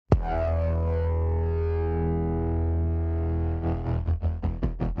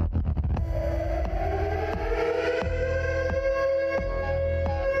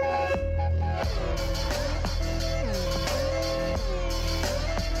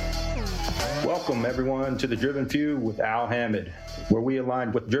Welcome, everyone, to The Driven Few with Al Hamid, where we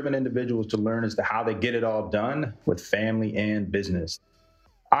align with driven individuals to learn as to how they get it all done with family and business.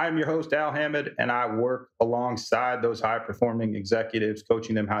 I'm your host, Al Hamid, and I work alongside those high-performing executives,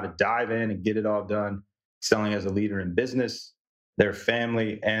 coaching them how to dive in and get it all done, excelling as a leader in business, their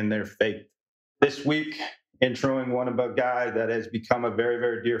family, and their faith. This week, introing one of a guy that has become a very,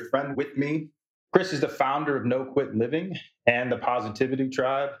 very dear friend with me. Chris is the founder of No Quit Living and the Positivity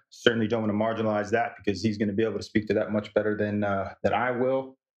Tribe. Certainly don't want to marginalize that because he's going to be able to speak to that much better than I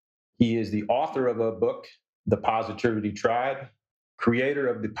will. He is the author of a book, The Positivity Tribe, creator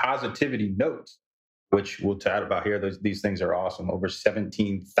of the Positivity Notes, which we'll chat about here. These things are awesome. Over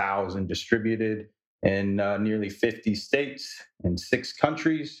 17,000 distributed in nearly 50 states and 6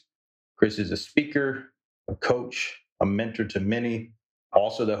 countries. Chris is a speaker, a coach, a mentor to many.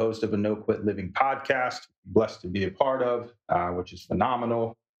 Also the host of a No Quit Living podcast, blessed to be a part of, which is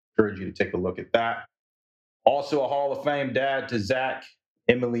phenomenal. Encourage you to take a look at that. Also a Hall of Fame dad to Zach,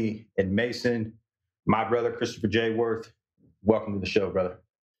 Emily, and Mason. My brother, Christopher J. Wirth. Welcome to the show, brother.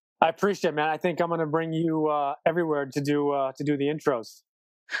 I appreciate it, man. I think I'm going to bring you everywhere to do the intros.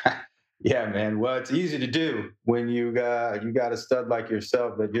 Yeah, man. Well, it's easy to do when you got a stud like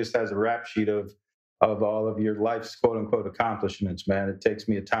yourself that just has a rap sheet of all of your life's quote unquote accomplishments, man. It takes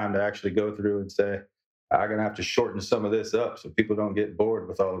me a time to actually go through and say, I'm going to have to shorten some of this up so people don't get bored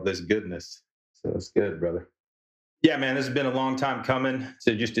with all of this goodness. So it's good, brother. Yeah, man, this has been a long time coming.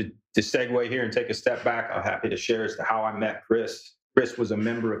 So just to segue here and take a step back, I'm happy to share as to how I met Chris. Chris was a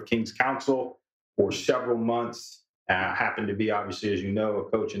member of King's Council for several months. Happened to be, obviously, as you know, a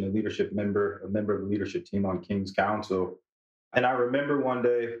coach and a member of the leadership team on King's Council. And I remember one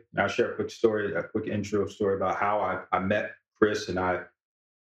day, I'll share a quick intro story about how I met Chris, and I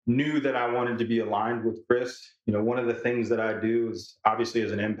knew that I wanted to be aligned with Chris. You know, one of the things that I do is, obviously,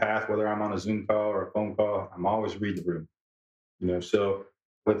 as an empath, whether I'm on a Zoom call or a phone call, I'm always read the room. You know, so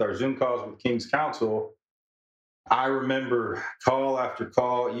with our Zoom calls with King's Council, I remember call after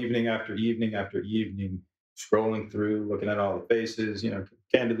call, evening after evening after evening, scrolling through, looking at all the faces, you know,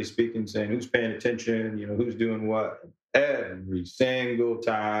 candidly speaking, saying who's paying attention, you know, who's doing what. Every single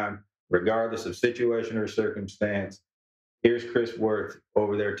time, regardless of situation or circumstance, here's Chris Wirth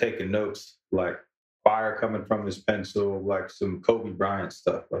over there taking notes, like fire coming from his pencil, like some Kobe Bryant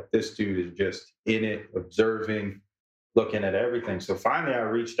stuff. Like this dude is just in it, observing, looking at everything. So finally I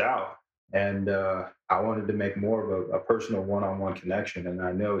reached out and I wanted to make more of a personal one-on-one connection. And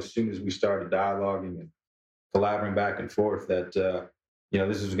I know as soon as we started dialoguing and collaborating back and forth that, you know,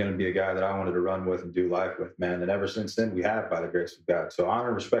 this is going to be a guy that I wanted to run with and do life with, man. And ever since then, we have, by the grace of God. So honor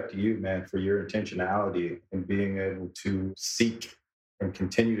and respect to you, man, for your intentionality and being able to seek and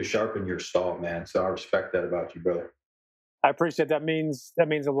continue to sharpen your saw, man. So I respect that about you, brother. I appreciate that. Means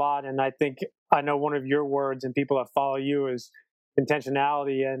a lot. And I think I know one of your words and people that follow you is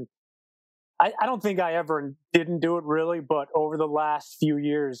intentionality. And I don't think I ever didn't do it really, but over the last few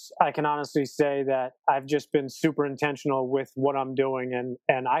years, I can honestly say that I've just been super intentional with what I'm doing.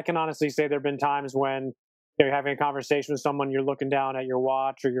 And I can honestly say there have been times when you're having a conversation with someone, you're looking down at your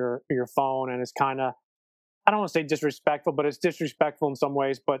watch or your phone, and it's kind of, I don't want to say disrespectful, but it's disrespectful in some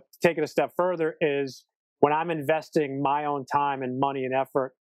ways. But to take it a step further is when I'm investing my own time and money and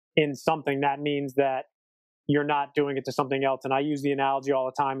effort in something, that means that you're not doing it to something else. And I use the analogy all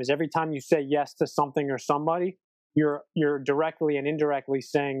the time is every time you say yes to something or somebody, you're directly and indirectly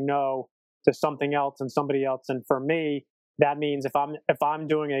saying no to something else and somebody else. And for me, that means if I'm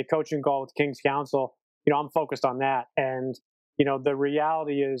doing a coaching call with King's Council, you know, I'm focused on that. And, you know, the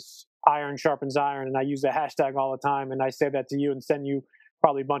reality is iron sharpens iron. And I use the hashtag all the time. And I say that to you and send you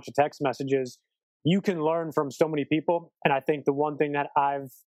probably a bunch of text messages. You can learn from so many people. And I think the one thing that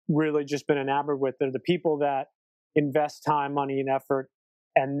I've really just been enamored with are the people that invest time, money, and effort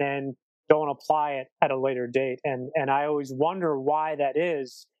and then don't apply it at a later date. And I always wonder why that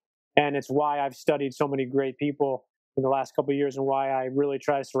is. And it's why I've studied so many great people in the last couple of years and why I really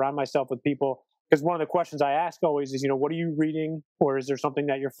try to surround myself with people. Because one of the questions I ask always is, you know, what are you reading? Or is there something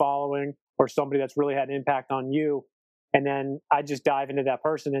that you're following or somebody that's really had an impact on you? And then I just dive into that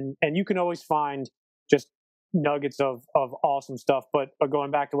person. And you can always find just nuggets of awesome stuff. But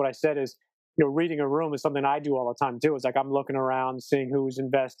going back to what I said is, you know, reading a room is something I do all the time too. It's like I'm looking around, seeing who's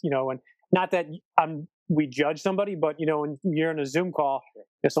you know, and not that we judge somebody, but you know, when you're in a Zoom call,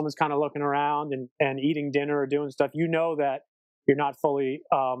 if someone's kind of looking around and eating dinner or doing stuff, you know that you're not fully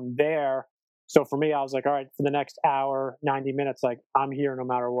there. So for me, I was like, all right, for the next hour, 90 minutes, like I'm here no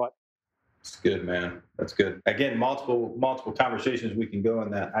matter what. That's good, man. That's good. Again, multiple conversations we can go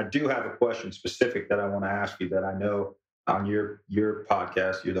in that. I do have a question specific that I want to ask you that I know on your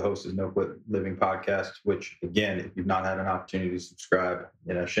podcast. You're the host of No Quit Living podcast, which again, if you've not had an opportunity to subscribe,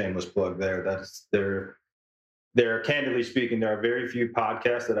 shameless plug there. That's there, candidly speaking, there are very few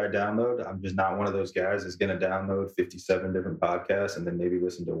podcasts that I download. I'm just not one of those guys that's going to download 57 different podcasts and then maybe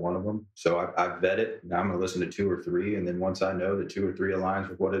listen to one of them. So I vet it. I'm going to listen to two or three. And then once I know that two or three aligns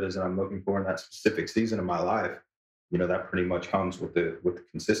with what it is that I'm looking for in that specific season of my life, that pretty much comes with the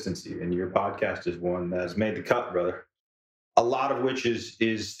consistency. And your podcast is one that's made the cut, brother. A lot of which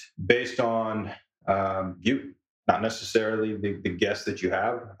is based on you, not necessarily the guests that you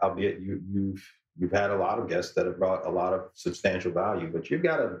have, albeit you've had a lot of guests that have brought a lot of substantial value, but you've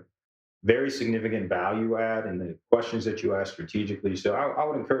got a very significant value add in the questions that you ask strategically. So I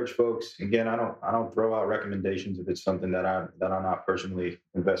would encourage folks. Again, I don't throw out recommendations if it's something that I'm not personally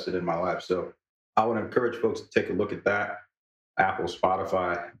invested in my life. So I would encourage folks to take a look at that, Apple,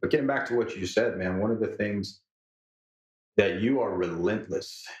 Spotify. But getting back to what you said, man, one of the things that you are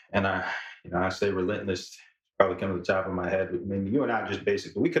relentless, and I say relentless, probably come to the top of my head. I mean, you and I just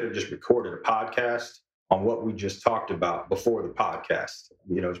basically, we could have just recorded a podcast on what we just talked about before the podcast.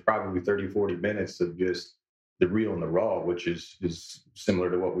 It's probably 30, 40 minutes of just the real and the raw, which is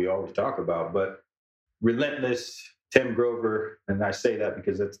similar to what we always talk about. But relentless, Tim Grover, and I say that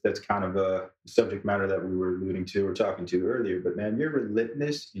because that's kind of a subject matter that we were alluding to or talking to earlier. But man, you're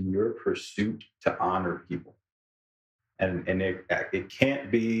relentless in your pursuit to honor people. And it can't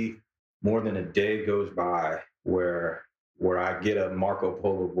be more than a day goes by where I get a Marco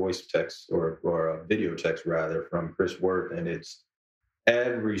Polo voice text or a video text rather from Chris Wirth, and it's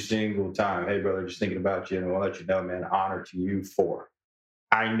every single time, hey brother, just thinking about you, and I'll let you know, man, honor to you for.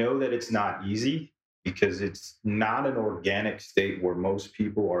 I know that it's not easy because it's not an organic state where most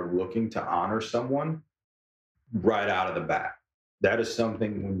people are looking to honor someone right out of the bat. That is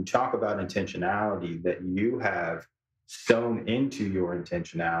something, when you talk about intentionality, that you have sewn into your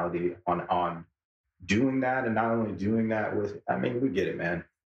intentionality on doing that, and not only doing that with, I mean, we get it, man.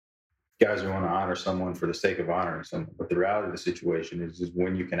 Guys want to honor someone for the sake of honoring someone, but the reality of the situation is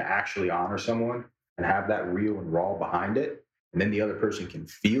when you can actually honor someone and have that real and raw behind it, and then the other person can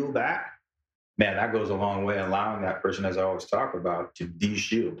feel that, man, that goes a long way in allowing that person, as I always talk about, to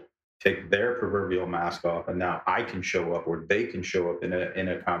de-shield, take their proverbial mask off, and now I can show up, or they can show up in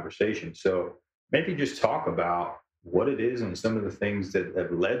a conversation. So maybe just talk about what it is and some of the things that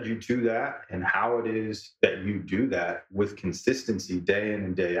have led you to that, and how it is that you do that with consistency day in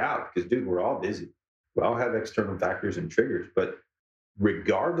and day out. Because, dude, we're all busy. We all have external factors and triggers, but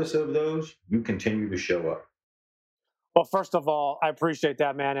regardless of those, you continue to show up. Well, first of all, I appreciate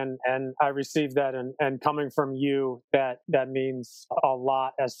that, man, and I received that, and coming from you, that means a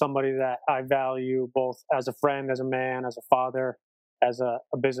lot as somebody that I value both as a friend, as a man, as a father, as a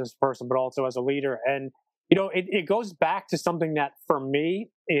business person, but also as a leader. And it goes back to something that for me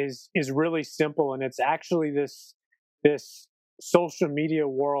is really simple, and it's actually this social media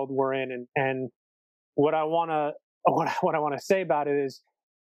world we're in, and what I want to what I want to say about it is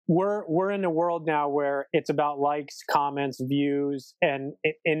we're in a world now where it's about likes, comments, views, and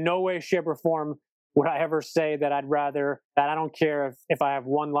in no way, shape, or form would I ever say that I don't care if I have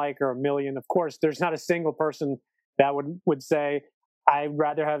one like or a million. Of course, there's not a single person that would say I'd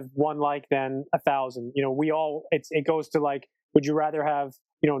rather have one like than 1,000. It goes to like, would you rather have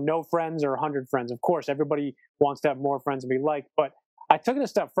no friends or 100 friends? Of course, everybody wants to have more friends and be liked, but I took it a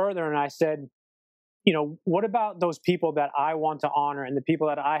step further and I said, what about those people that I want to honor and the people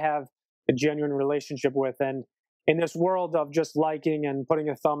that I have a genuine relationship with? And in this world of just liking and putting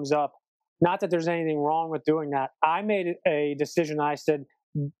a thumbs up, not that there's anything wrong with doing that. I made a decision. I said,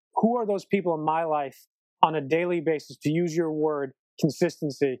 who are those people in my life on a daily basis, to use your word,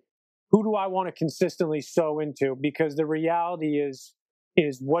 consistency? Who do I want to consistently sow into? Because the reality is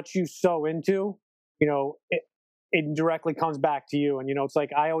what you sow into, it directly comes back to you. And, it's like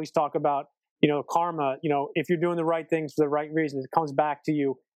I always talk about, karma, if you're doing the right things for the right reasons, it comes back to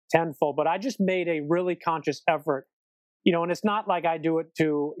you tenfold. But I just made a really conscious effort, and it's not like I do it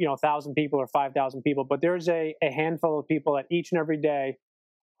to, 1,000 people or 5,000 people, but there's a handful of people that each and every day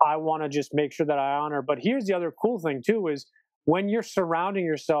I want to just make sure that I honor. But here's the other cool thing too, is when you're surrounding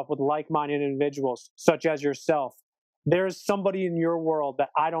yourself with like-minded individuals, such as yourself, there's somebody in your world that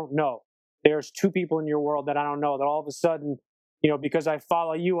I don't know. There's two people in your world that I don't know, that all of a sudden, because I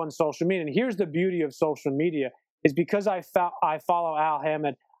follow you on social media. And here's the beauty of social media is because I follow Al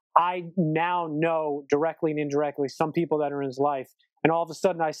Hammond, I now know directly and indirectly some people that are in his life. And all of a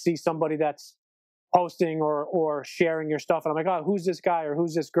sudden I see somebody that's posting or sharing your stuff. And I'm like, oh, who's this guy or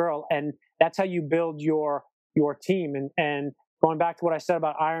who's this girl? And that's how you build your team. And going back to what I said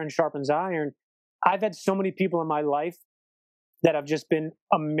about iron sharpens iron, I've had so many people in my life that have just been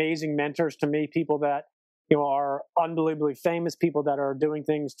amazing mentors to me, people that are unbelievably famous, people that are doing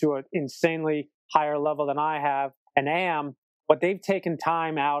things to an insanely higher level than I have and am, but they've taken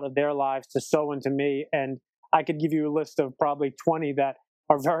time out of their lives to sow into me. And I could give you a list of probably 20 that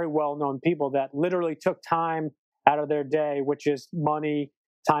are very well known people that literally took time out of their day, which is money,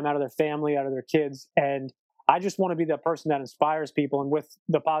 time out of their family, out of their kids. And I just want to be that person that inspires people. And with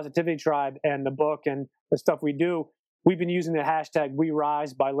the Positivity Tribe and the book and the stuff we do, we've been using the hashtag We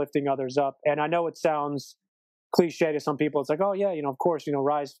Rise by lifting others up. And I know it sounds cliche to some people. It's like, oh yeah, of course,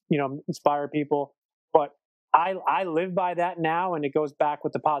 rise, inspire people. But I live by that now, and it goes back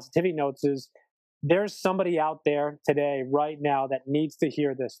with the positivity notes. Is there's somebody out there today, right now, that needs to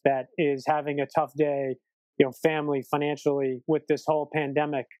hear this, that is having a tough day, family, financially, with this whole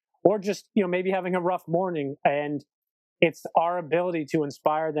pandemic, or just maybe having a rough morning, and it's our ability to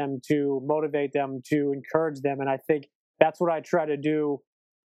inspire them, to motivate them, to encourage them. And I think that's what I try to do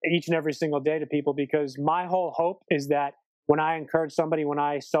each and every single day to people, because my whole hope is that when I encourage somebody, when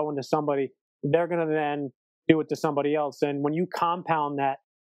I sow into somebody, they're going to then do it to somebody else. And when you compound that,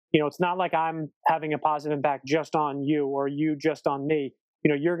 it's not like I'm having a positive impact just on you or you just on me.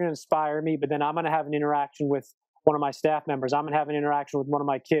 You're going to inspire me, but then I'm going to have an interaction with one of my staff members. I'm going to have an interaction with one of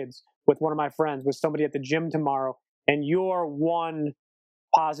my kids, with one of my friends, with somebody at the gym tomorrow. And your one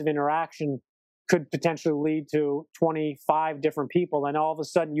positive interaction could potentially lead to 25 different people. And all of a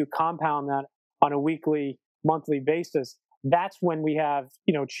sudden you compound that on a weekly, monthly basis. That's when we have,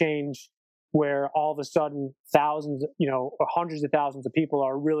 change, where all of a sudden thousands, or hundreds of thousands of people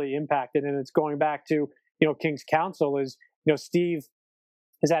are really impacted. And it's going back to, King's Council is, Steve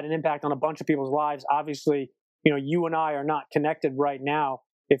has had an impact on a bunch of people's lives. Obviously, you and I are not connected right now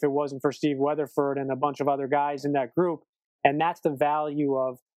if it wasn't for Steve Weatherford and a bunch of other guys in that group. And that's the value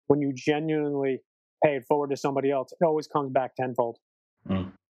of when you genuinely pay it forward to somebody else. It always comes back tenfold.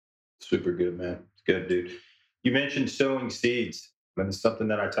 Super good, man. It's good, dude. You mentioned sowing seeds. And it's something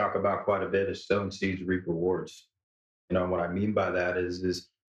that I talk about quite a bit, is sowing seeds, reap rewards. What I mean by that is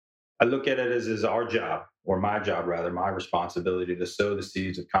I look at it as our job, or my job rather, my responsibility to sow the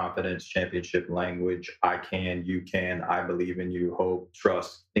seeds of confidence, championship language, I can, you can, I believe in you, hope,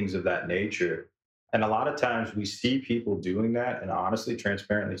 trust, things of that nature. And a lot of times we see people doing that. And honestly,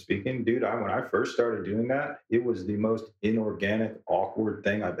 transparently speaking, dude, when I first started doing that, it was the most inorganic, awkward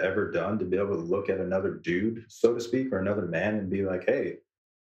thing I've ever done, to be able to look at another dude, so to speak, or another man and be like, hey,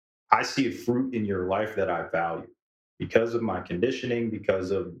 I see a fruit in your life that I value because of my conditioning,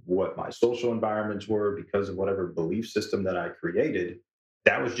 because of what my social environments were, because of whatever belief system that I created.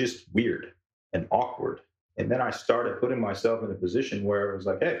 That was just weird and awkward. And then I started putting myself in a position where it was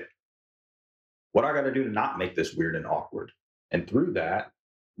like, hey, what I got to do to not make this weird and awkward? And through that,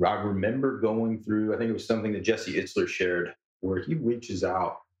 I remember going through, I think it was something that Jesse Itzler shared, where he reaches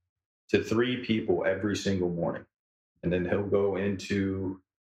out to 3 people every single morning. And then he'll go into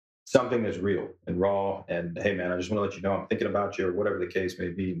something that's real and raw. And hey, man, I just want to let you know I'm thinking about you, or whatever the case may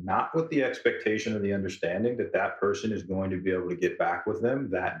be, not with the expectation or the understanding that that person is going to be able to get back with them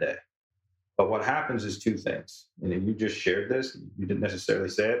that day. But what happens is 2 things. And you just shared this. You didn't necessarily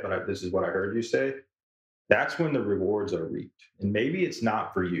say it, but this is what I heard you say. That's when the rewards are reaped. And maybe it's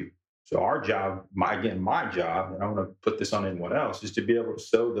not for you. So our job, my job, and I want to put this on anyone else, is to be able to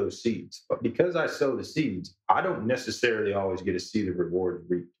sow those seeds. But because I sow the seeds, I don't necessarily always get to see the reward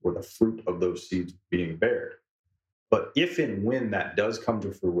reaped or the fruit of those seeds being bared. But if and when that does come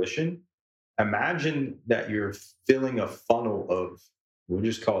to fruition, imagine that you're filling a funnel of, we'll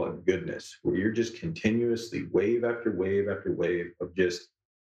just call it goodness, where you're just continuously wave after wave after wave of just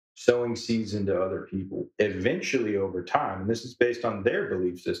sowing seeds into other people. Eventually, over time, and this is based on their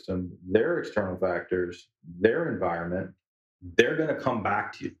belief system, their external factors, their environment, they're going to come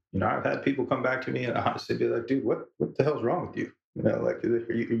back to you. I've had people come back to me and honestly be like, dude, what the hell's wrong with you? Like,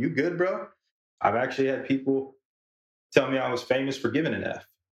 are you good, bro? I've actually had people tell me I was famous for giving an F,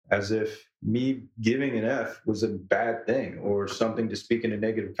 as if me giving an F was a bad thing or something to speak in a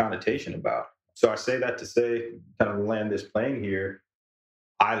negative connotation about. So I say that to say, kind of land this plane here,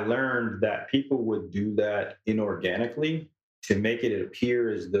 I learned that people would do that inorganically to make it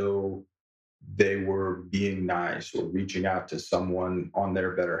appear as though they were being nice or reaching out to someone on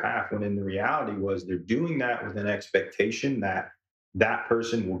their better half, when in the reality was they're doing that with an expectation that that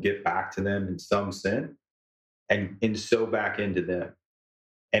person will get back to them in some sense and sow back into them.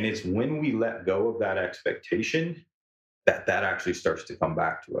 And it's when we let go of that expectation that actually starts to come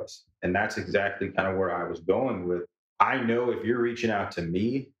back to us. And that's exactly kind of where I was going with. I know if you're reaching out to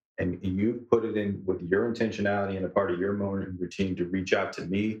me and you put it in with your intentionality and a part of your morning routine to reach out to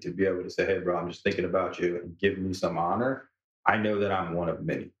me, to be able to say, hey, bro, I'm just thinking about you, and give me some honor, I know that I'm one of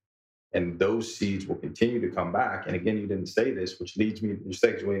many. And those seeds will continue to come back. And again, you didn't say this, which leads me,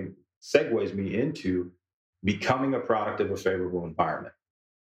 segues me into becoming a product of a favorable environment.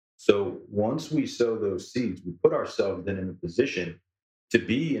 So once we sow those seeds, we put ourselves then in a position to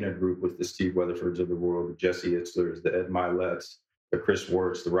be in a group with the Steve Weatherfords of the world, the Jesse Itzlers, the Ed Miletts, the Chris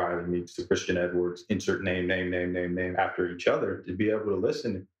Wirtz, the Riley Meeks, the Christian Edwards, insert name after each other, to be able to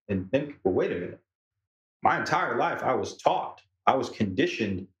listen and think, well, wait a minute. My entire life, I was taught, I was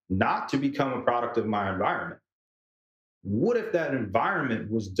conditioned not to become a product of my environment. What if that environment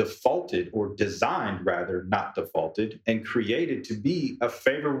was defaulted, or designed rather, not defaulted, and created to be a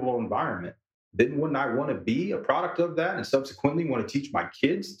favorable environment? Then wouldn't I want to be a product of that, and subsequently want to teach my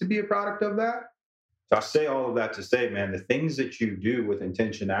kids to be a product of that? So I say all of that to say, man, the things that you do with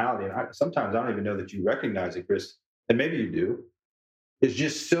intentionality, and sometimes I don't even know that you recognize it, Chris, and maybe you do, is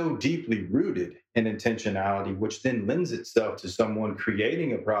just so deeply rooted in intentionality, which then lends itself to someone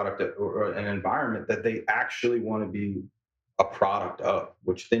creating a product or an environment that they actually want to be a product of,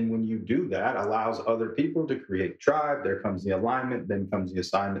 which then when you do that allows other people to create tribe. There comes the alignment, then comes the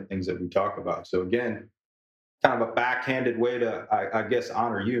assignment, things that we talk about. So again, kind of a backhanded way to, I guess,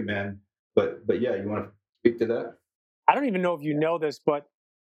 honor you, man. But yeah, you want to speak to that? I don't even know if you know this, but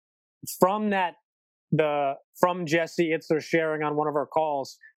from Jesse Itzler sharing on one of our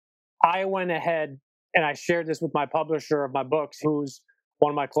calls, I went ahead and I shared this with my publisher of my books, who's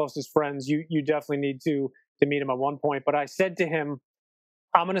one of my closest friends. You definitely need to meet him at one point. But I said to him,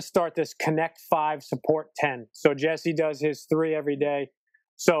 I'm going to start this Connect 5 Support 10. So Jesse does his 3 every day.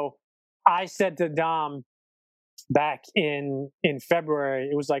 So I said to Dom back in February,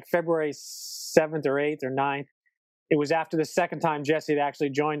 it was like February 7th or 8th or 9th. It was after the second time Jesse had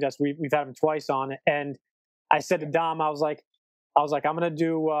actually joined us. We've had him twice on. And I said to Dom, I was like, I'm going to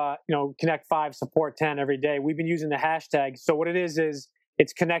do, Connect 5 Support 10 every day. We've been using the hashtag. So what it is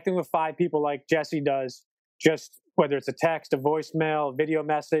it's connecting with 5 people like Jesse does, just whether it's a text, a voicemail, a video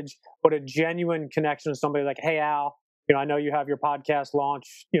message, but a genuine connection with somebody like, hey, Al, I know you have your podcast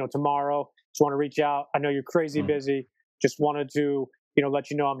launch, tomorrow. Just want to reach out. I know you're crazy busy. Just wanted to,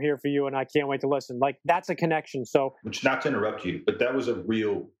 let you know I'm here for you and I can't wait to listen. Like, that's a connection. So, which, not to interrupt you, but that was a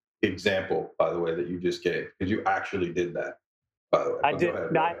real example, by the way, that you just gave, because you actually did that. By the way, I did.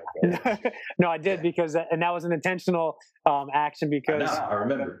 No, I did, because, and that was an intentional action, because I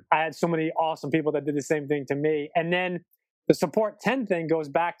remember I had so many awesome people that did the same thing to me. And then the Support 10 thing goes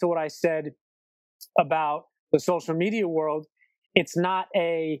back to what I said about the social media world. It's not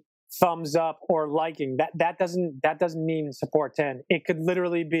a thumbs up or liking. That doesn't mean Support 10. It could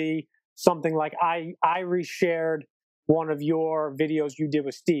literally be something like I reshared one of your videos you did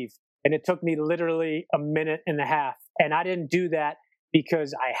with Steve, and it took me literally a minute and a half. And I didn't do that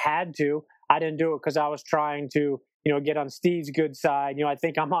because I had to. I didn't do it because I was trying to, get on Steve's good side. I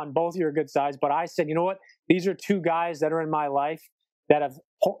think I'm on both your good sides. But I said, you know what? These are 2 guys that are in my life that have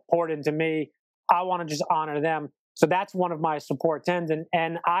poured into me. I want to just honor them. So that's one of my Support 10s.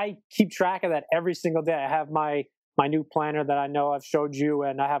 And I keep track of that every single day. I have my new planner that I know I've showed you,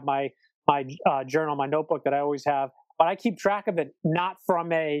 and I have my journal, my notebook that I always have. But I keep track of it, not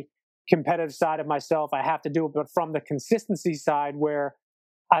from a competitive side of myself, I have to do it, but from the consistency side, where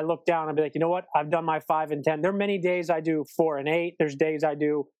I look down and be like, you know what? I've done my 5 and 10. There are many days I do 4 and 8. There's days I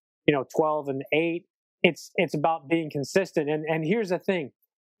do, 12 and 8. It's about being consistent. And here's the thing.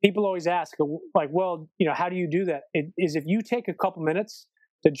 People always ask, like, well, how do you do that? It is if you take a couple minutes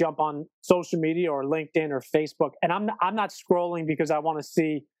to jump on social media or LinkedIn or Facebook, and I'm not scrolling because I want to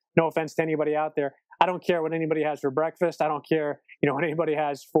see, no offense to anybody out there, I don't care what anybody has for breakfast. I don't care, what anybody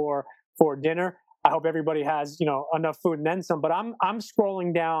has for dinner. I hope everybody has, enough food and then some. But I'm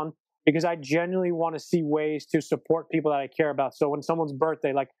scrolling down because I genuinely want to see ways to support people that I care about. So when someone's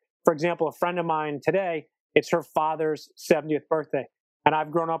birthday, like, for example, a friend of mine today, it's her father's 70th birthday. And I've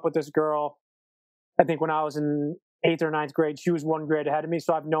grown up with this girl. I think when I was in 8th or 9th grade, she was 1 grade ahead of me.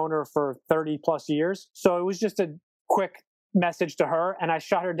 So I've known her for 30 plus years. So it was just a quick message to her. And I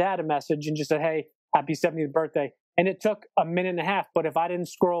shot her dad a message and just said, hey, happy 70th birthday. And it took a minute and a half. But if I didn't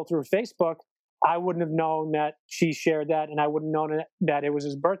scroll through Facebook, I wouldn't have known that she shared that, and I wouldn't have known that it was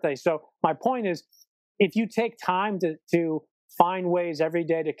his birthday. So my point is, if you take time to find ways every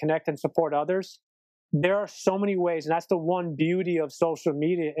day to connect and support others, there are so many ways. And that's the one beauty of social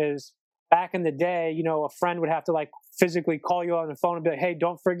media is, back in the day, a friend would have to like physically call you on the phone and be like, hey,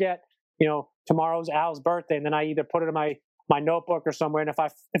 don't forget, tomorrow's Al's birthday. And then I either put it in my notebook or somewhere. And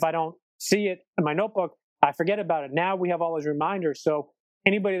if I don't see it in my notebook, I forget about it. Now we have all those reminders. So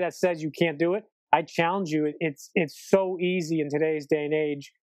anybody that says you can't do it, I challenge you. It's so easy in today's day and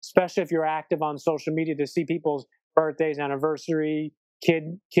age, especially if you're active on social media, to see people's birthdays, anniversary,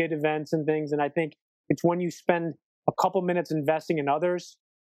 kid events and things. And I think it's when you spend a couple minutes investing in others,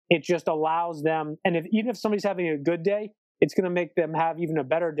 it just allows them. And even if somebody's having a good day, it's going to make them have even a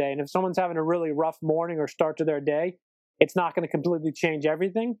better day. And if someone's having a really rough morning or start to their day, it's not going to completely change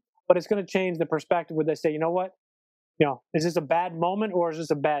everything, but it's going to change the perspective where they say, you know what, is this a bad moment or is this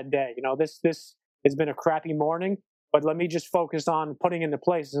a bad day? This has been a crappy morning, but let me just focus on putting into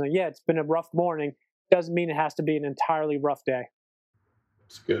place. And yeah, it's been a rough morning. Doesn't mean it has to be an entirely rough day.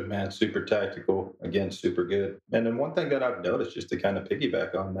 It's good, man. Super tactical. Again, super good. And then one thing that I've noticed, just to kind of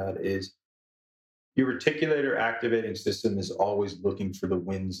piggyback on that, is your reticular activating system is always looking for the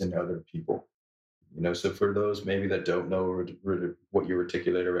wins in other people. So for those maybe that don't know what your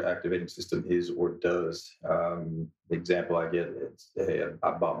reticular activating system is or does, the example I get is, hey,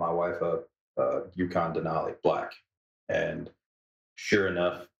 I bought my wife a Yukon Denali black, and sure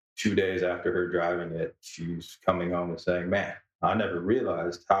enough, 2 days after her driving it, she's coming home and saying, "Man, I never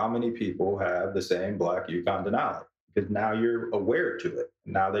realized how many people have the same black Yukon Denali." Because now you're aware to it.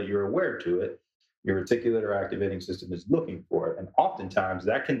 Now that you're aware to it, your reticular activating system is looking for it, and oftentimes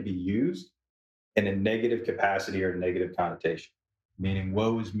that can be used in a negative capacity or negative connotation, meaning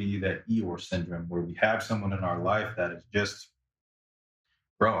woe is me, that Eeyore syndrome, where we have someone in our life that is just,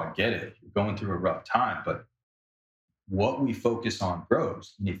 bro, I get it. You're going through a rough time, but what we focus on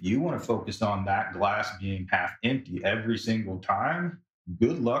grows. And if you want to focus on that glass being half empty every single time,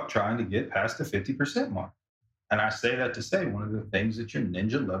 good luck trying to get past the 50% mark. And I say that to say one of the things that you're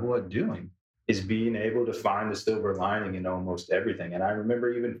ninja level at doing is being able to find the silver lining in almost everything. And I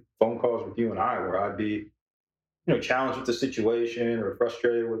remember even phone calls with you and I where I'd be, challenged with the situation or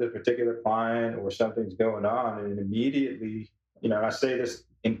frustrated with a particular client or something's going on. And immediately, and I say this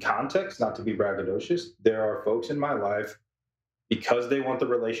in context, not to be braggadocious, there are folks in my life because they want the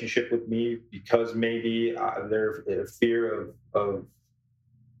relationship with me, because maybe they're in fear of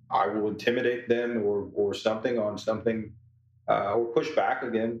I will intimidate them or something on something or push back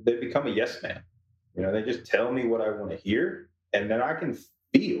again, they become a yes man. They just tell me what I want to hear, and then I can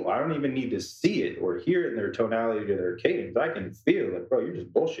feel. I don't even need to see it or hear it in their tonality or their cadence. I can feel like, bro, you're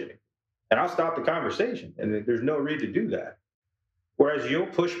just bullshitting. And I'll stop the conversation, and there's no need to do that. Whereas you'll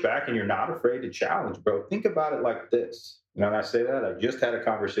push back and you're not afraid to challenge, bro. Think about it like this. And I say that, I just had a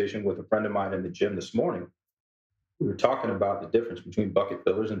conversation with a friend of mine in the gym this morning. We were talking about the difference between bucket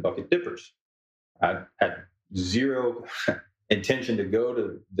fillers and bucket dippers. I had zero intention to go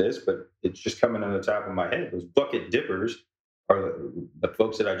to this, but it's just coming on the top of my head. Those bucket dippers are the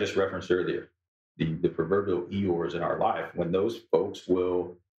folks that I just referenced earlier, the proverbial Eeyores in our life. When those folks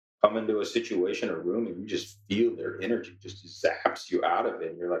will come into a situation or room and you just feel their energy just zaps you out of it.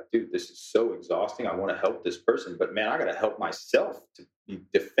 And you're like, dude, this is so exhausting. I want to help this person, but man, I got to help myself to be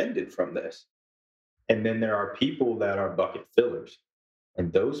defended from this. And then there are people that are bucket fillers,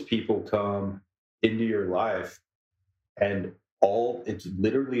 and those people come into your life and it's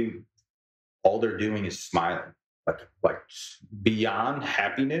literally all they're doing is smiling, like beyond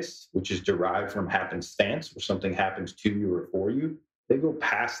happiness, which is derived from happenstance, where something happens to you or for you. They go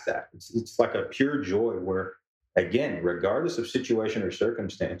past that. It's like a pure joy where, again, regardless of situation or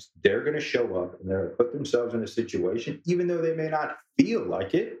circumstance, they're going to show up and they're going to put themselves in a situation, even though they may not feel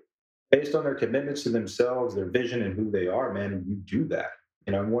like it, based on their commitments to themselves, their vision, and who they are, man. And you do that.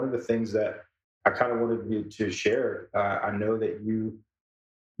 And one of the things that I kind of wanted you to share, I know that you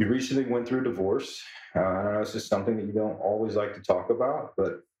recently went through a divorce. I know this is something that you don't always like to talk about,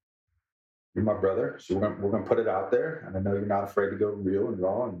 but you're my brother, so we're gonna put it out there. And I know you're not afraid to go real and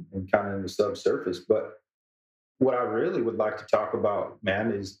raw and kind of in the subsurface. But what I really would like to talk about,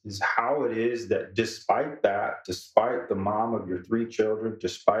 man, is how it is that despite the mom of your three children,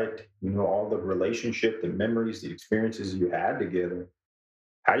 despite all the relationship, the memories, the experiences you had together,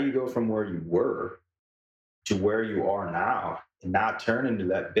 how do you go from where you were to where you are now and not turn into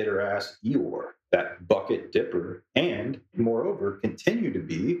that bitter ass Eeyore, that bucket dipper, and moreover, continue to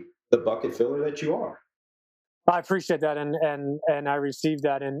be the bucket filler that you are? I appreciate that, and I received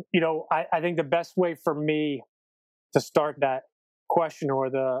that, and I think the best way for me to start that question, or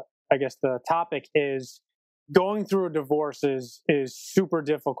I guess the topic, is going through a divorce is super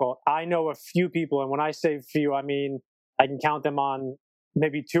difficult. I know a few people, and when I say few, I mean I can count them on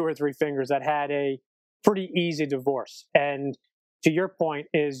maybe 2 or 3 fingers, that had a pretty easy divorce. And to your point,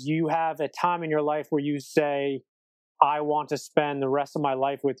 is you have a time in your life where you say, I want to spend the rest of my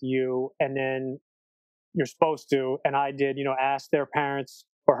life with you, and then you're supposed to, and I did, ask their parents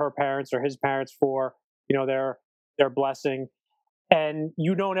or her parents or his parents for, their blessing. And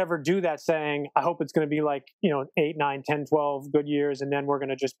you don't ever do that saying, I hope it's going to be like, 8, 9, 10, 12 good years, and then we're going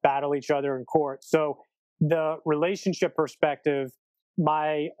to just battle each other in court. So the relationship perspective,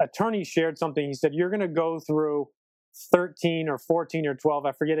 my attorney shared something. He said, you're going to go through 13 or 14 or 12.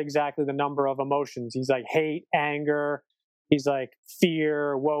 I forget exactly the number of emotions. He's like hate, anger. He's like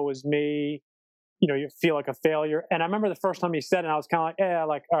fear, woe is me. You feel like a failure. And I remember the first time he said it, and I was kind of like, yeah,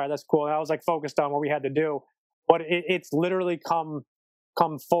 like, all right, that's cool. And I was like focused on what we had to do. But it's literally come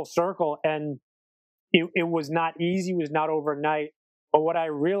full circle. And it was not easy. It was not overnight. But what I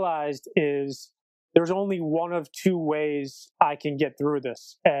realized is there's only one of two ways I can get through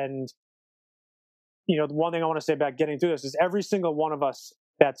this. And, the one thing I want to say about getting through this is every single one of us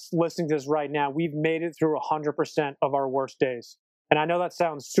that's listening to this right now, we've made it through 100% of our worst days. And I know that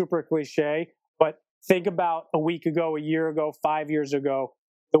sounds super cliche, but think about a week ago, a year ago, 5 years ago,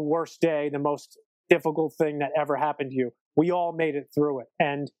 the worst day, the most difficult thing that ever happened to you. We all made it through it.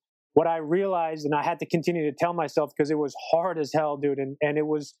 And what I realized, and I had to continue to tell myself because it was hard as hell, dude. And it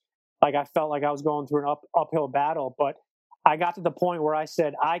was like I felt like I was going through an uphill battle. But I got to the point where I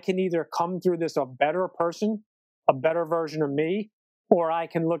said, I can either come through this a better person, a better version of me, or I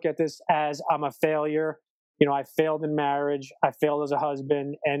can look at this as I'm a failure. I failed in marriage, I failed as a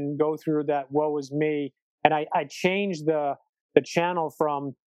husband, and go through that woe is me. And I changed the channel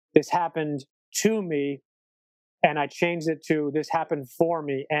from this happened to me, and I changed it to this happened for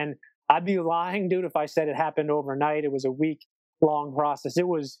me. And I'd be lying, dude, if I said it happened overnight. It was a week long process. It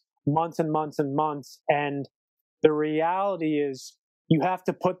was months and months and months. And the reality is you have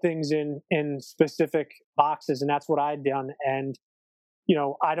to put things in specific boxes, and that's what I've done. And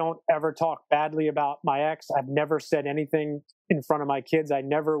I don't ever talk badly about my ex. I've never said anything in front of my kids. I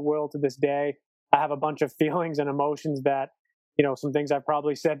never will to this day. I have a bunch of feelings and emotions that, some things I've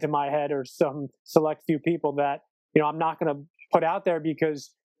probably said to my head or some select few people that, I'm not going to put out there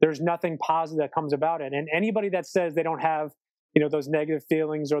because there's nothing positive that comes about it. And anybody that says they don't have, those negative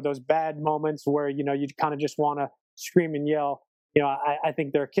feelings or those bad moments where, you kind of just want to scream and yell, I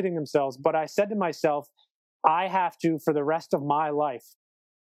think they're kidding themselves. But I said to myself, I have to, for the rest of my life,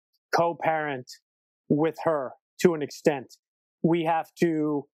 co-parent with her to an extent. We have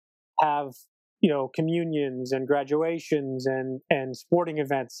to have, communions and graduations and sporting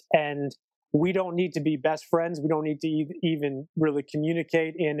events. And we don't need to be best friends. We don't need to even really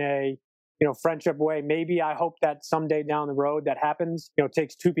communicate in a, friendship way. Maybe I hope that someday down the road that happens. It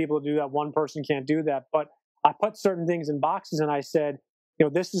takes two people to do that. One person can't do that. But I put certain things in boxes and I said,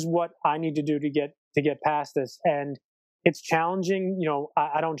 this is what I need to do to get past this. And it's challenging.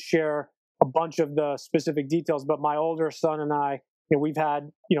 I don't share a bunch of the specific details, but my older son and I, we've had,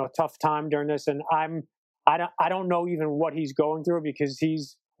 a tough time during this. And I don't know even what he's going through because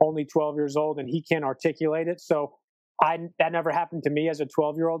he's only 12 years old and he can't articulate it. So that never happened to me as a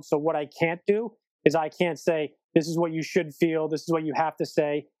 12-year-old. So what I can't do is I can't say, this is what you should feel. This is what you have to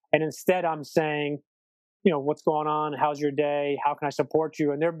say. And instead I'm saying, what's going on? How's your day? How can I support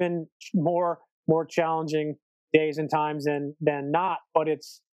you? And there've been more challenging days and times than not, but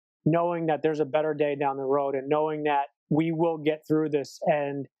it's knowing that there's a better day down the road and knowing that we will get through this.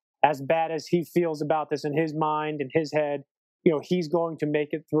 And as bad as he feels about this in his mind and his head, he's going to make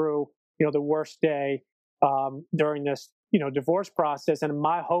it through, the worst day during this, divorce process. And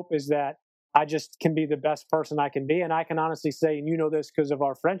my hope is that I just can be the best person I can be. And I can honestly say, and this because of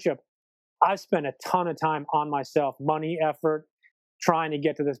our friendship, I've spent a ton of time on myself, money, effort, trying to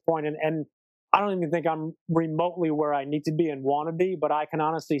get to this point. And I don't even think I'm remotely where I need to be and want to be, but I can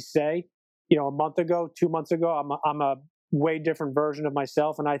honestly say, a month ago, 2 months ago, I'm a way different version of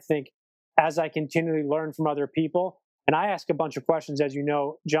myself. And I think as I continually learn from other people, and I ask a bunch of questions, as you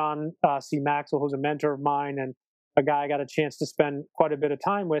know, John C. Maxwell, who's a mentor of mine and a guy I got a chance to spend quite a bit of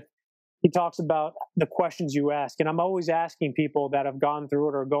time with, he talks about the questions you ask. And I'm always asking people that have gone through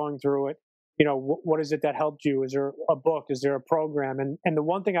it or going through it, what is it that helped you? Is there a book? Is there a program? And the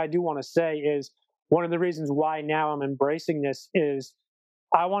one thing I do want to say is one of the reasons why now I'm embracing this is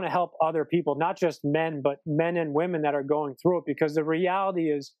I want to help other people, not just men, but men and women that are going through it. Because the reality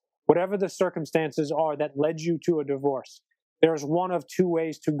is, whatever the circumstances are that led you to a divorce, there's one of two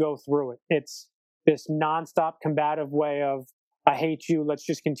ways to go through it. It's this nonstop combative way of, I hate you, let's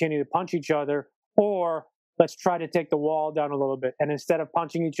just continue to punch each other, or let's try to take the wall down a little bit. And instead of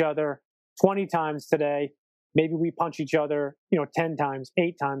punching each other 20 times today, maybe we punch each other, 10 times,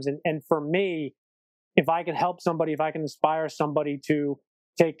 8 times. And for me, if I can help somebody, if I can inspire somebody to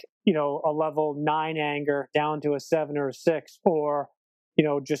take, a level 9 anger down to a 7 or a 6, or,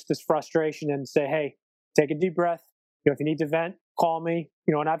 just this frustration and say, hey, take a deep breath. If you need to vent, call me,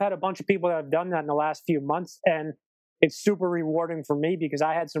 and I've had a bunch of people that have done that in the last few months. And it's super rewarding for me because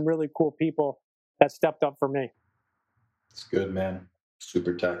I had some really cool people that stepped up for me. It's good, man.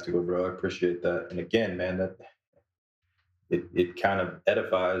 Super tactical, bro. I appreciate that. And again, man, that it kind of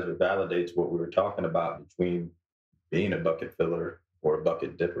edifies or validates what we were talking about between being a bucket filler or a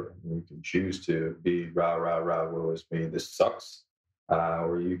bucket dipper. You can choose to be rah, rah, rah, woe is me, this sucks,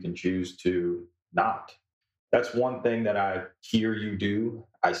 or you can choose to not. That's one thing that I hear you do.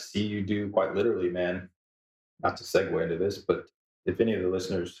 I see you do quite literally, man. Not to segue into this, but if any of the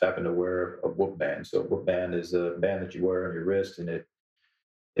listeners happen to wear a whoop band, so a whoop band is a band that you wear on your wrist, and it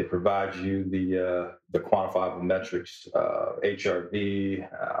provides you the quantifiable metrics, HRV,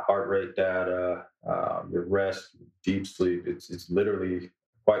 heart rate data, your rest, deep sleep. It's literally,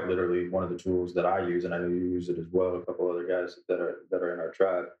 quite literally, one of the tools that I use, and I know you use it as well. A couple other guys that are in our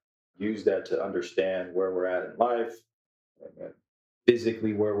tribe use that to understand where we're at in life, and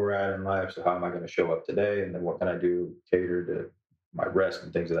physically where we're at in life. So how am I going to show up today, and then what can I do cater to my rest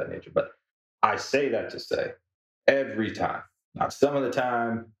and things of that nature. But I say that to say every time, not some of the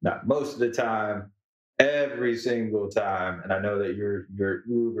time, not most of the time, every single time. And I know that you're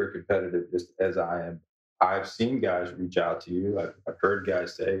uber competitive just as I am. I've seen guys reach out to you. I've heard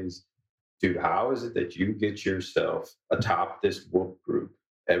guys say, dude, how is it that you get yourself atop this whoop group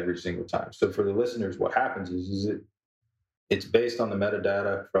every single time? So for the listeners, what happens is it's based on the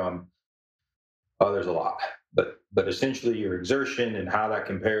metadata from, oh, there's a lot, but essentially your exertion and how that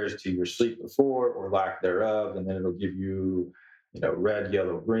compares to your sleep before or lack thereof, and then it'll give you, red,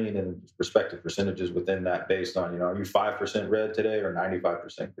 yellow, green, and respective percentages within that based on, are you 5% red today or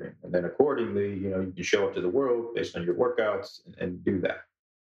 95% green, and then accordingly, you can show up to the world based on your workouts and do that.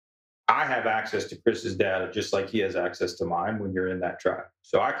 I have access to Chris's data just like he has access to mine when you're in that tribe.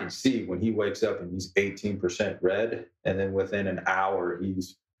 So I can see when he wakes up and he's 18% red, and then within an hour,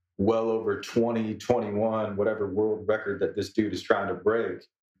 he's well over 20, 21, whatever world record that this dude is trying to break.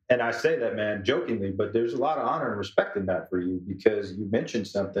 And I say that, man, jokingly, but there's a lot of honor and respect in that for you, because you mentioned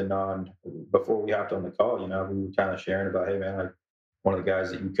something on before we hopped on the call. We were kind of sharing about, hey, man, like one of the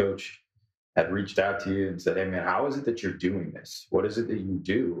guys that you coach had reached out to you and said, hey, man, how is it that you're doing this? What is it that you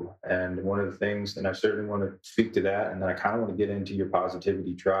do? And one of the things, and I certainly want to speak to that, and then I kind of want to get into your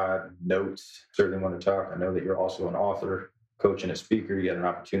positivity tribe notes. Certainly want to talk. I know that you're also an author, coach, and a speaker. You had an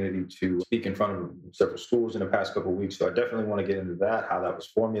opportunity to speak in front of several schools in the past couple of weeks. So I definitely want to get into that, how that was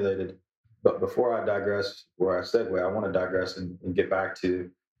formulated. But before I digress, where I segue, I want to digress and get back to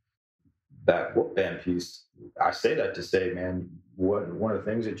that whoop band piece. I say that to say, man, one of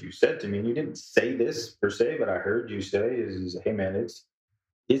the things that you said to me, and you didn't say this per se, but I heard you say is hey, man,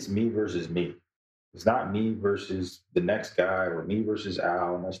 it's me versus me. It's not me versus the next guy or me versus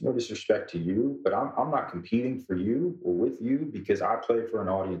Al. And that's no disrespect to you, but I'm not competing for you or with you because I play for an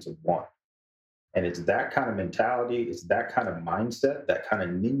audience of one. And it's that kind of mentality, it's that kind of mindset, that kind of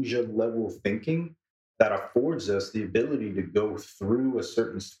ninja level thinking that affords us the ability to go through a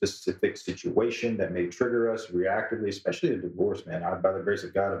certain specific situation that may trigger us reactively, especially a divorce, man. By the grace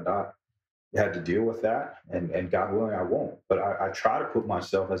of God, have not had to deal with that. And God willing, I won't. But I try to put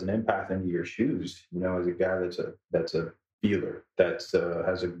myself as an empath into your shoes, as a guy that's a feeler, that's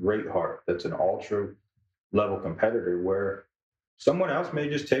has a great heart, that's an ultra level competitor, where someone else may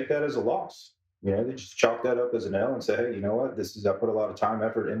just take that as a loss. They just chalk that up as an L and say, hey, you know what? I put a lot of time,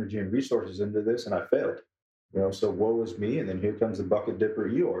 effort, energy, and resources into this, and I failed. So woe is me. And then here comes the bucket dipper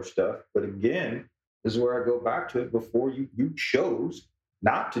Eeyore stuff. But again, this is where I go back to it. Before you chose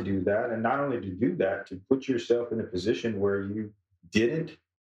not to do that, and not only to do that, to put yourself in a position where you didn't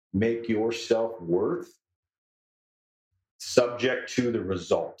make your self-worth subject to the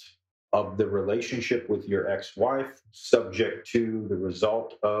result of the relationship with your ex-wife, subject to the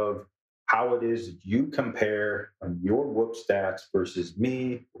result of how it is you compare on your whoop stats versus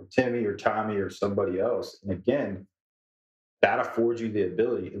me or Timmy or Tommy or somebody else. And again, that affords you the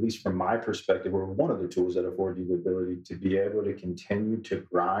ability, at least from my perspective, or one of the tools that afford you the ability to be able to continue to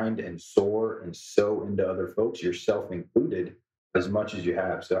grind and soar and sow into other folks, yourself included, as much as you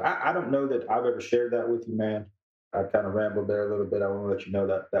have. So I don't know that I've ever shared that with you, man. I kind of rambled there a little bit. I want to let you know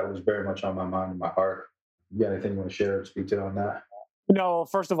that that was very much on my mind and my heart. You got anything you want to share or speak to on that? No,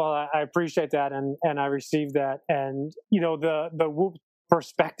 first of all, I appreciate that, and I received that, and the whoop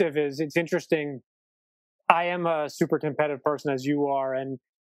perspective it's interesting. I am a super competitive person, as you are, and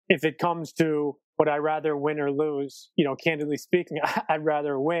if it comes to would I rather win or lose, candidly speaking, I'd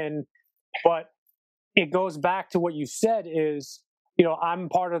rather win. But it goes back to what you said is, I'm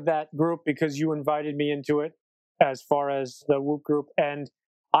part of that group because you invited me into it as far as the Whoop group. And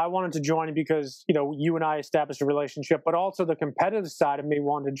I wanted to join because, you and I established a relationship, but also the competitive side of me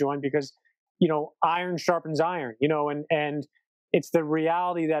wanted to join because, iron sharpens iron, and it's the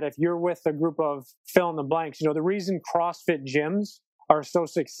reality that if you're with a group of fill in the blanks, the reason CrossFit gyms are so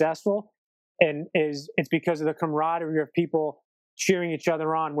successful, and it's because of the camaraderie of people cheering each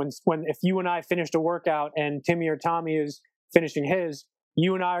other on. When if you and I finished a workout and Timmy or Tommy is finishing his,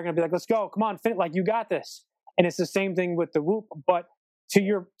 you and I are going to be like, let's go, come on, like you got this. And it's the same thing with the Whoop. But to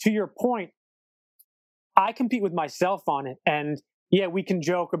your point, I compete with myself on it, and yeah, we can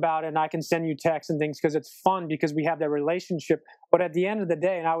joke about it, and I can send you texts and things because it's fun because we have that relationship. But at the end of the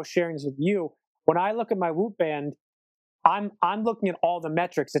day, and I was sharing this with you, when I look at my Whoop band, I'm looking at all the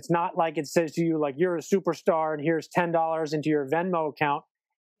metrics. It's not like it says to you like you're a superstar and here's $10 into your Venmo account.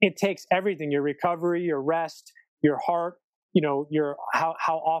 It takes everything: your recovery, your rest, your heart, your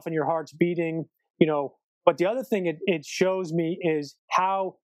how often your heart's beating, But the other thing it shows me is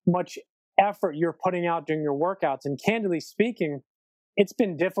how much effort you're putting out during your workouts. And candidly speaking, it's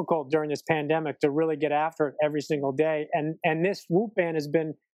been difficult during this pandemic to really get after it every single day. And this Whoop band has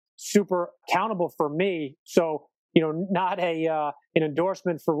been super accountable for me. So, not an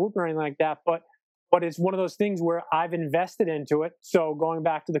endorsement for Whoop or anything like that, but it's one of those things where I've invested into it. So going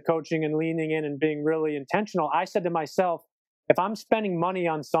back to the coaching and leaning in and being really intentional, I said to myself, if I'm spending money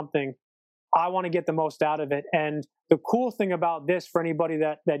on something, I want to get the most out of it. And the cool thing about this for anybody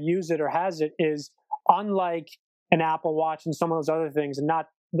that use it or has it is, unlike an Apple Watch and some of those other things, and not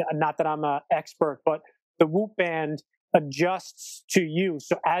that I'm an expert, but the Whoop band adjusts to you.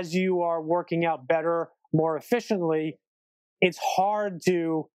 So as you are working out better, more efficiently, it's hard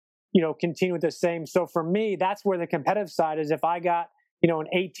to continue with the same. So for me, that's where the competitive side is. If I got an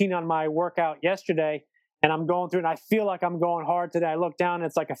 18 on my workout yesterday and I'm going through and I feel like I'm going hard today, I look down and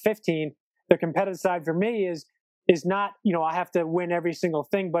it's like a 15. The competitive side for me is not, I have to win every single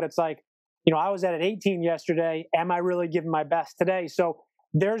thing, but it's like, I was at an 18 yesterday. Am I really giving my best today? So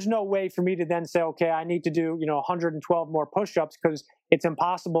there's no way for me to then say, okay, I need to do, 112 more push-ups, because it's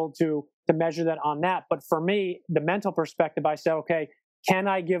impossible to measure that on that. But for me, the mental perspective, I say, okay, can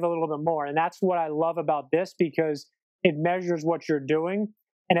I give a little bit more? And that's what I love about this, because it measures what you're doing.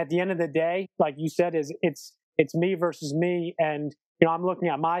 And at the end of the day, like you said, it's me versus me. And I'm looking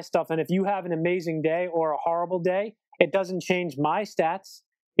at my stuff. And if you have an amazing day or a horrible day, it doesn't change my stats.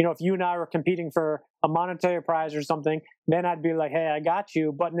 If you and I were competing for a monetary prize or something, then I'd be like, hey, I got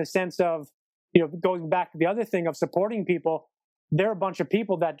you. But in the sense of, going back to the other thing of supporting people, there are a bunch of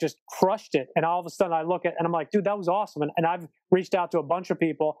people that just crushed it. And all of a sudden I look at and I'm like, dude, that was awesome. And I've reached out to a bunch of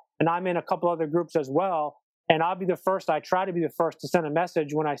people, and I'm in a couple other groups as well. And I'll be the first. I try to be the first to send a message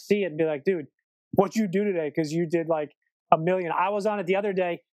when I see it and be like, dude, what'd you do today? Because you did like a million. I was on it the other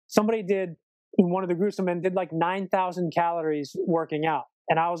day. Somebody did, in one of the groups, did like 9,000 calories working out.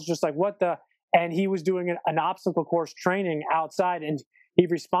 And I was just like, what the? And he was doing an obstacle course training outside. And he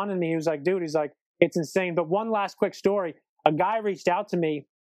responded to me. He was like, dude, it's insane. But one last quick story. A guy reached out to me.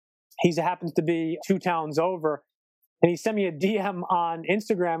 He happens to be 2 towns over. And he sent me a DM on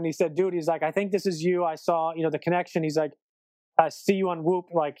Instagram. And he said, dude, I think this is you. I saw, the connection. He's like, I see you on Whoop,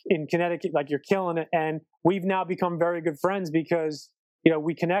 like in Connecticut, like you're killing it. And we've now become very good friends because,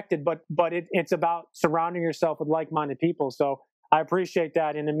 we connected, but it's about surrounding yourself with like-minded people. So I appreciate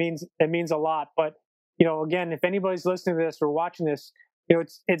that. And it means a lot. But, again, if anybody's listening to this or watching this,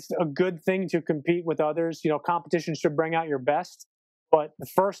 it's a good thing to compete with others. Competition should bring out your best. But the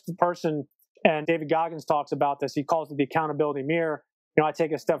first person, and David Goggins talks about this, he calls it the accountability mirror. I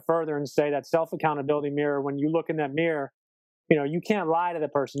take a step further and say that self-accountability mirror, when you look in that mirror, you can't lie to the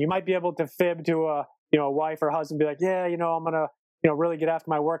person. You might be able to fib to a wife or husband, be like, yeah, I'm going to, really get after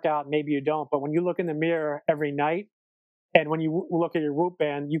my workout. Maybe you don't. But when you look in the mirror every night, and when you look at your Whoop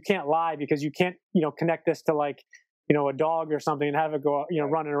band, you can't lie, because you can't, connect this to like, a dog or something and have it go,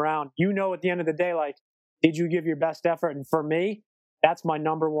 running around. At the end of the day, like, did you give your best effort? And for me, that's my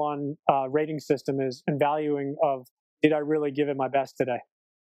number one rating system, is in valuing of, did I really give it my best today?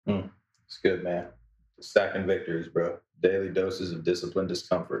 It's good, man. Stacking victories, bro. Daily doses of discipline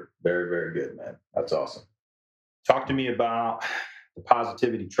discomfort. Very, very good, man. That's awesome. Talk to me about the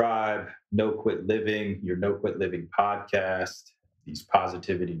Positivity Tribe, No Quit Living, your No Quit Living podcast, these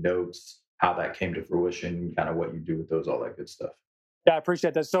positivity notes, how that came to fruition, kind of what you do with those, all that good stuff. Yeah, I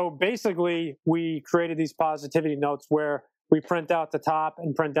appreciate that. So basically, we created these positivity notes where we print out the top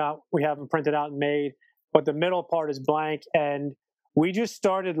and we have them printed out and made, but the middle part is blank. And we just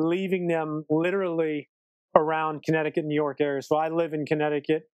started leaving them literally around Connecticut, New York area. So I live in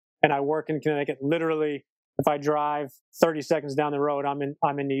Connecticut and I work in Connecticut. Literally, if I drive 30 seconds down the road, I'm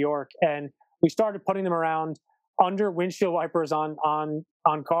in New York. And we started putting them around under windshield wipers on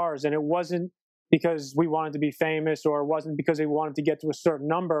cars. And it wasn't because we wanted to be famous, or it wasn't because we wanted to get to a certain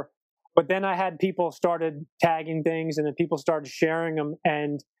number. But then I had people started tagging things, and then people started sharing them.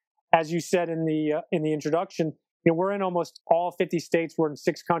 And as you said in the introduction, we're in almost all 50 states. We're in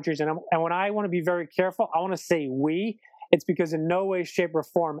 6 countries. And when I want to be very careful, I want to say we. It's because in no way, shape, or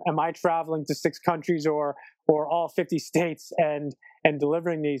form am I traveling to 6 countries or all 50 states and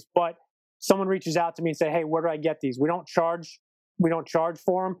delivering these. But someone reaches out to me and say, hey, where do I get these? We don't charge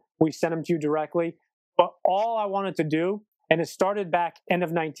for them. We send them to you directly. But all I wanted to do, and it started back end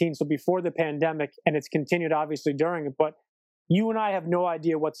of 19, so before the pandemic, and it's continued obviously during it, but you and I have no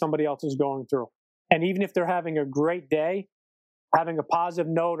idea what somebody else is going through. And even if they're having a great day, having a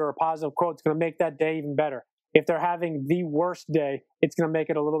positive note or a positive quote is going to make that day even better. If they're having the worst day, it's going to make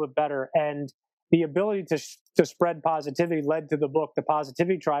it a little bit better. And the ability to spread positivity led to the book, The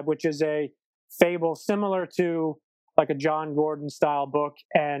Positivity Tribe, which is a fable similar to like a John Gordon style book.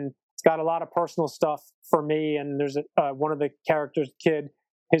 And it's got a lot of personal stuff for me. And there's one of the characters, kid,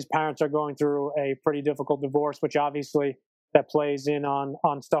 his parents are going through a pretty difficult divorce, which obviously that plays in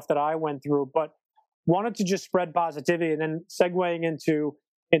on stuff that I went through. But wanted to just spread positivity, and then segueing into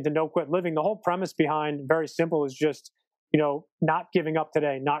no quit living. The whole premise behind, very simple, is just not giving up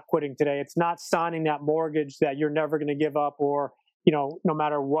today, not quitting today. It's not signing that mortgage that you're never going to give up, or no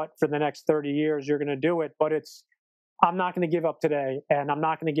matter what for the next 30 years you're going to do it. But it's, I'm not going to give up today, and I'm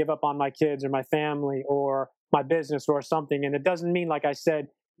not going to give up on my kids or my family or my business or something. And it doesn't mean, like I said,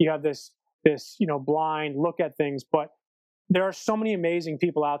 you have this blind look at things, but there are so many amazing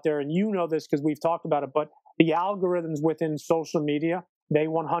people out there, and this because we've talked about it, but the algorithms within social media, they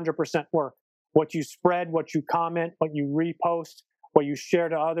 100% work. What you spread, what you comment, what you repost, what you share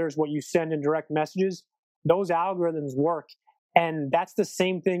to others, what you send in direct messages, those algorithms work. And that's the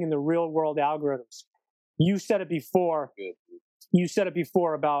same thing in the real world algorithms. You said it before. You said it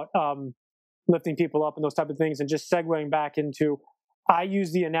before about lifting people up and those type of things. And just segueing back into, I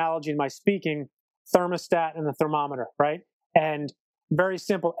use the analogy in my speaking, thermostat and the thermometer, right? And very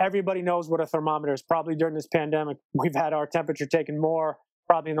simple. Everybody knows what a thermometer is. Probably during this pandemic, we've had our temperature taken more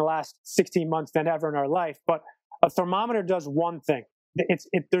probably in the last 16 months than ever in our life. But a thermometer does one thing.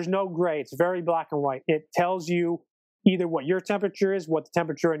 There's no gray. It's very black and white. It tells you either what your temperature is, what the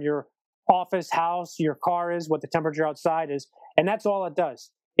temperature in your office, house, your car is, what the temperature outside is. And that's all it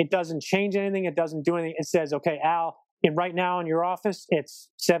does. It doesn't change anything. It doesn't do anything. It says, okay, Al, right now in your office, it's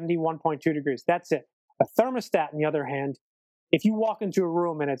 71.2 degrees. That's it. A thermostat, on the other hand, if you walk into a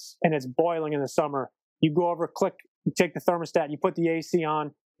room and it's boiling in the summer, you go over, click, you take the thermostat, you put the AC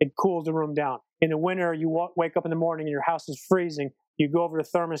on, it cools the room down. In the winter, you wake up in the morning and your house is freezing. You go over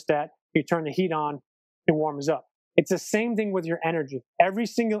the thermostat, you turn the heat on, it warms up. It's the same thing with your energy. Every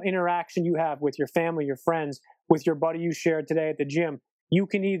single interaction you have with your family, your friends, with your buddy you shared today at the gym, you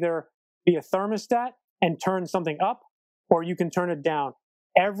can either be a thermostat and turn something up, or you can turn it down.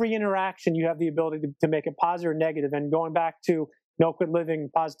 Every interaction you have the ability to make it positive or negative. And going back to No Quit Living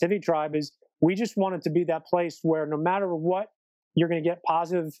Positivity Tribe, is we just wanted to be that place where no matter what, you're going to get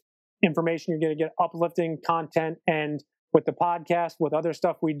positive information, you're going to get uplifting content. And with the podcast, with other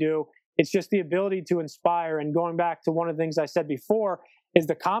stuff we do, it's just the ability to inspire. And going back to one of the things I said before, is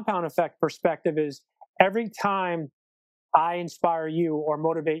the compound effect perspective is every time I inspire you or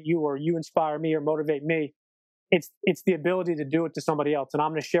motivate you, or you inspire me or motivate me, it's the ability to do it to somebody else. And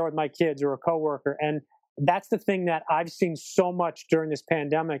I'm going to share with my kids or a coworker. And that's the thing that I've seen so much during this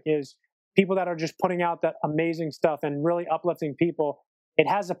pandemic, is people that are just putting out that amazing stuff and really uplifting people. It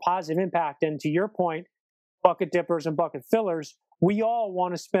has a positive impact. And to your point, bucket dippers and bucket fillers, we all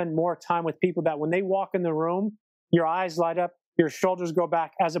want to spend more time with people that when they walk in the room, your eyes light up, your shoulders go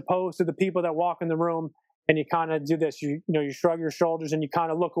back, as opposed to the people that walk in the room and you kind of do this, you shrug your shoulders and you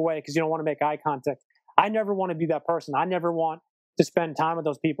kind of look away because you don't want to make eye contact. I never want to be that person. I never want to spend time with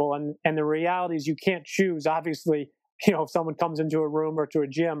those people. And the reality is you can't choose, obviously, if someone comes into a room or to a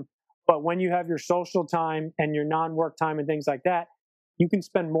gym, but when you have your social time and your non-work time and things like that, you can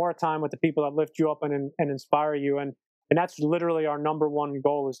spend more time with the people that lift you up and inspire you. And that's literally our number one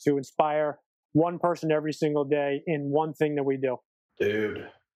goal, is to inspire one person every single day in one thing that we do. Dude,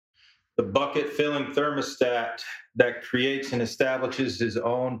 the bucket filling thermostat that creates and establishes his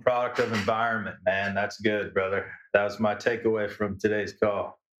own product of environment, man. That's good, brother. That was my takeaway from today's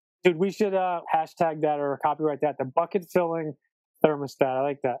call. Dude, we should hashtag that or copyright that. The bucket filling thermostat. I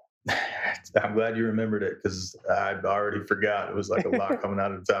like that. I'm glad you remembered it, because I already forgot. It was like a lot coming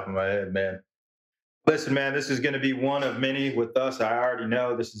out of the top of my head, man. Listen, man, this is going to be one of many with us. I already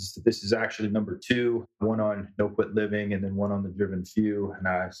know this is actually number 2, one on No Quit Living and then one on the Driven Few. And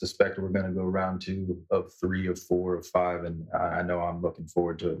I suspect we're going to go round 2 of 3 of 4 of 5. And I know I'm looking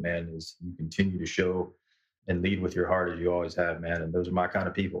forward to it, man, as you continue to show and lead with your heart as you always have, man. And those are my kind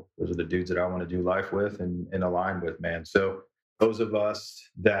of people. Those are the dudes that I want to do life with and align with, man. So those of us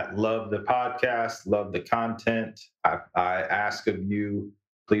that love the podcast, love the content, I ask of you,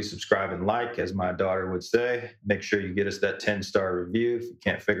 please subscribe and like, as my daughter would say. Make sure you get us that 10-star review. If you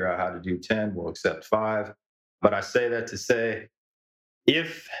can't figure out how to do 10, we'll accept 5. But I say that to say,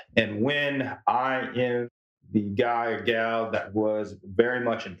 if and when I am the guy or gal that was very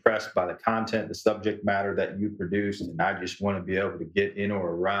much impressed by the content, the subject matter that you produced, and I just want to be able to get in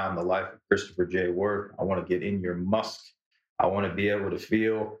or around the life of Christopher J. Wirth, I want to get in your musk. I want to be able to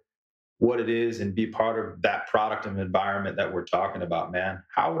feel what it is and be part of that product and environment that we're talking about, man.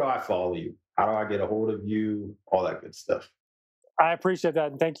 How do I follow you? How do I get a hold of you? All that good stuff. I appreciate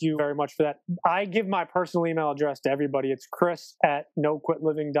that, and thank you very much for that. I give my personal email address to everybody. It's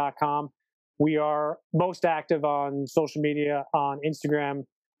chris@noquitliving.com. We are most active on social media, on Instagram,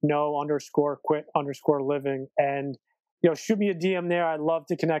 no_quit_living. And, shoot me a DM there. I'd love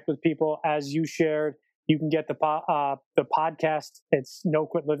to connect with people. As you shared, you can get the podcast. It's No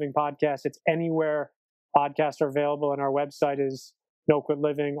Quit Living Podcast. It's anywhere podcasts are available, and our website is No Quit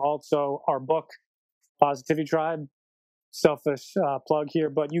Living. Also, our book, Positivity Tribe. Selfish plug here,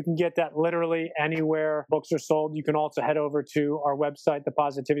 but you can get that literally anywhere books are sold. You can also head over to our website,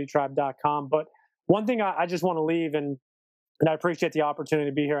 thepositivitytribe.com. But one thing I just want to leave, and I appreciate the opportunity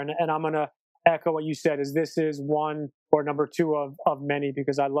to be here, and I'm going to echo what you said, is this is one or number 2 of many,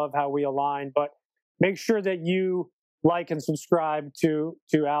 because I love how we align. But make sure that you like and subscribe to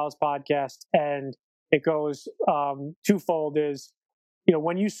Al's podcast, and it goes twofold. Is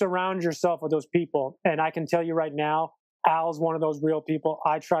when you surround yourself with those people, and I can tell you right now, Al's one of those real people.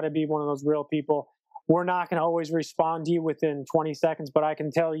 I try to be one of those real people. We're not going to always respond to you within 20 seconds, but I can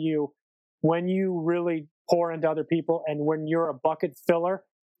tell you, when you really pour into other people and when you're a bucket filler,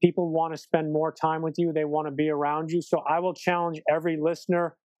 people want to spend more time with you. They want to be around you. So I will challenge every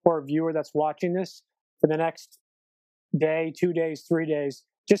listener or viewer that's watching this for the next day, 2 days, 3 days.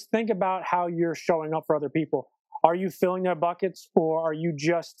 Just think about how you're showing up for other people. Are you filling their buckets, or are you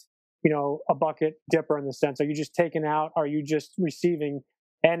just a bucket dipper in the sense? Are you just taking out? Are you just receiving?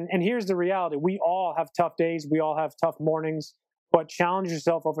 And here's the reality. We all have tough days. We all have tough mornings, but challenge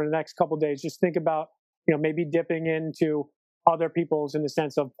yourself over the next couple of days. Just think about, maybe dipping into other people's, in the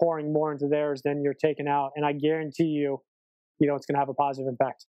sense of pouring more into theirs than you're taking out. And I guarantee you, it's going to have a positive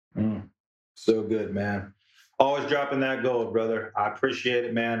impact. So good, man. Always dropping that gold, brother. I appreciate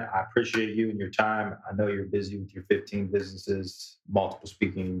it, man. I appreciate you and your time. I know you're busy with your 15 businesses, multiple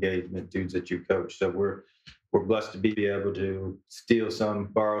speaking engagement, dudes that you coach. So we're blessed to be able to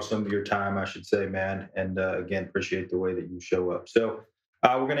borrow some of your time, I should say, man. And again, appreciate the way that you show up. So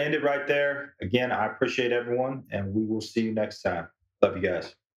we're going to end it right there. Again, I appreciate everyone, and we will see you next time. Love you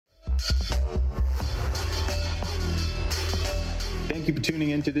guys. Thank you for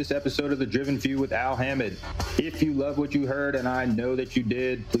tuning into this episode of The Driven Few with Al Hamid. If you love what you heard, and I know that you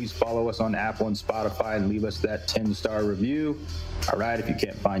did, please follow us on Apple and Spotify and leave us that 10-star review. All right, if you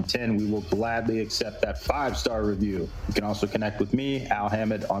can't find 10, we will gladly accept that 5-star review. You can also connect with me, Al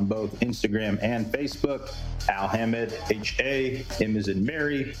Hamid, on both Instagram and Facebook. Al Hamid, H-A, M as in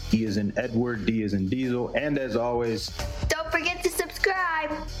Mary, E as in Edward, D as in Diesel. And as always, don't forget to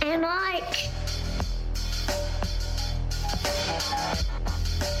subscribe and like.